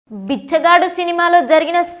బిచ్చగాడు సినిమాలో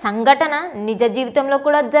జరిగిన సంఘటన నిజ జీవితంలో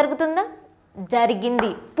కూడా జరుగుతుందా? జరిగింది.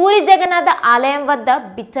 పూరి జగన్నాథ ఆలయం వద్ద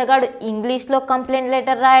బిచ్చగాడు ఇంగ్లీష్లో కంప్లైంట్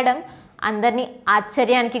లెటర్ రాయడం అందరినీ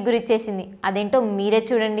ఆశ్చర్యానికి గురి చేసింది. అదేంటో మీరే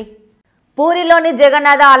చూడండి. పూరిలోని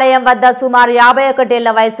జగన్నాథ ఆలయం వద్ద సుమారు 51 ఏళ్ల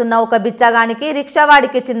వయసున్న ఒక బిచ్చగానికి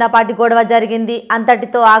రిక్షావాడికి చిన్నపాటి గొడవ జరిగింది.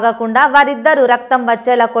 అంతటితో ఆగకుండా వారిద్దరూ రక్తం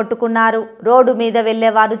వచ్చేలా కొట్టుకున్నారు. రోడ్డు మీద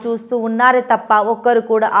వెళ్లేవారు చూస్తూ ఉన్నారే తప్ప ఒక్కరు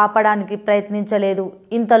కూడా ఆపడానికి ప్రయత్నించలేదు.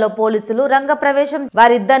 ఇంతలో పోలీసులు రంగప్రవేశం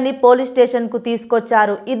వారిద్దరిని పోలీస్ స్టేషన్ కు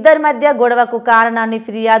తీసుకొచ్చారు. ఇద్దరి మధ్య గొడవకు కారణాన్ని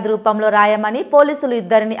ఫిర్యాదు రూపంలో రాయమని పోలీసులు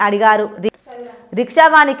ఇద్దరిని అడిగారు.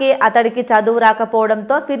 రిక్షావానికి అతడికి చదువు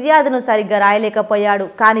రాకపోవడంతో ఫిర్యాదును సరిగ్గా రాయలేకపోయాడు.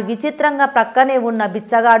 కానీ విచిత్రంగా ప్రక్కనే ఉన్న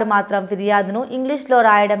బిచ్చగాడు మాత్రం ఫిర్యాదును ఇంగ్లీష్లో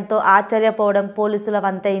రాయడంతో ఆశ్చర్యపోవడం పోలీసుల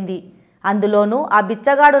వంతైంది. అందులోనూ ఆ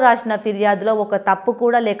బిచ్చగాడు రాసిన ఫిర్యాదులో ఒక తప్పు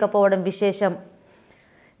కూడా లేకపోవడం విశేషం.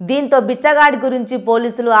 దీంతో బిచ్చగాడి గురించి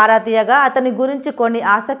పోలీసులు ఆరా తీయగా అతని గురించి కొన్ని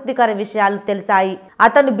ఆసక్తికర విషయాలు తెలిసాయి.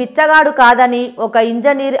 అతను బిచ్చగాడు కాదని ఒక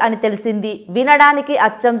ఇంజనీర్ అని తెలిసింది. వినడానికి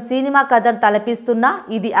అచ్చం సినిమా కథను తలపిస్తున్నా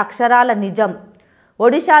ఇది అక్షరాల నిజం.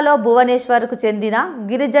 ఒడిశాలో భువనేశ్వర్కు చెందిన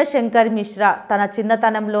గిరిజా శంకర్ మిశ్రా తన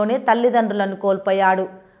చిన్నతనంలోనే తల్లిదండ్రులను కోల్పోయాడు.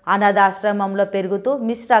 అనాథాశ్రమంలో పెరుగుతూ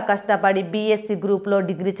మిశ్రా కష్టపడి బీఎస్సీ గ్రూప్లో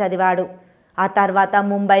డిగ్రీ చదివాడు. ఆ తర్వాత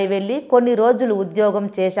ముంబై వెళ్ళి కొన్ని రోజులు ఉద్యోగం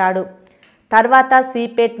చేశాడు. తర్వాత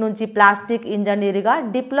సిపెట్ నుంచి ప్లాస్టిక్ ఇంజనీర్గా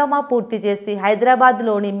డిప్లొమా పూర్తి చేసి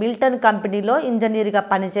హైదరాబాద్లోని మిల్టన్ కంపెనీలో ఇంజనీర్గా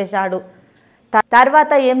పనిచేశాడు.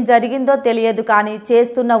 తర్వాత ఏం జరిగిందో తెలియదు కానీ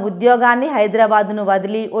చేస్తున్న ఉద్యోగాన్ని హైదరాబాదును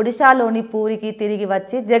వదిలి ఒడిశాలోని పూరికి తిరిగి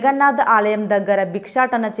వచ్చి జగన్నాథ ఆలయం దగ్గర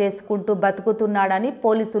భిక్షాటన చేసుకుంటూ బతుకుతున్నాడని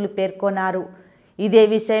పోలీసులు పేర్కొన్నారు. ఇదే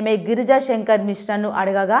విషయమై గిరిజా శంకర్ మిశ్రాను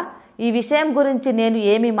అడగగా ఈ విషయం గురించి నేను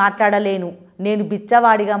ఏమీ మాట్లాడలేను. నేను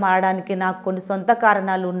బిచ్చవాడిగా మారడానికి నాకు కొన్ని సొంత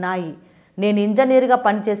కారణాలు ఉన్నాయి. నేను ఇంజనీర్గా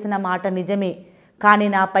పనిచేసిన మాట నిజమే. కానీ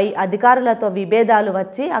నాపై అధికారులతో విభేదాలు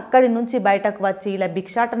వచ్చి అక్కడి నుంచి బయటకు వచ్చి ఇలా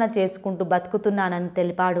భిక్షాటన చేసుకుంటూ బతుకుతున్నానని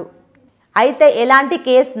తెలిపాడు. అయితే ఎలాంటి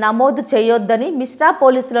కేసు నమోదు చేయొద్దని మిశ్రా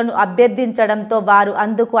పోలీసులను అభ్యర్థించడంతో వారు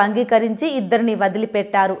అందుకు అంగీకరించి ఇద్దరిని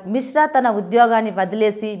వదిలిపెట్టారు. మిశ్రా తన ఉద్యోగాన్ని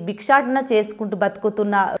వదిలేసి భిక్షాటన చేసుకుంటూ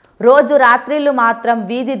బతుకుతున్న రోజు రాత్రిళ్ళు మాత్రం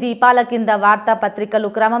వీధి దీపాల కింద వార్తాపత్రికలు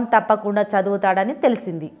క్రమం తప్పకుండా చదువుతాడని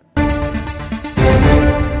తెలిసింది.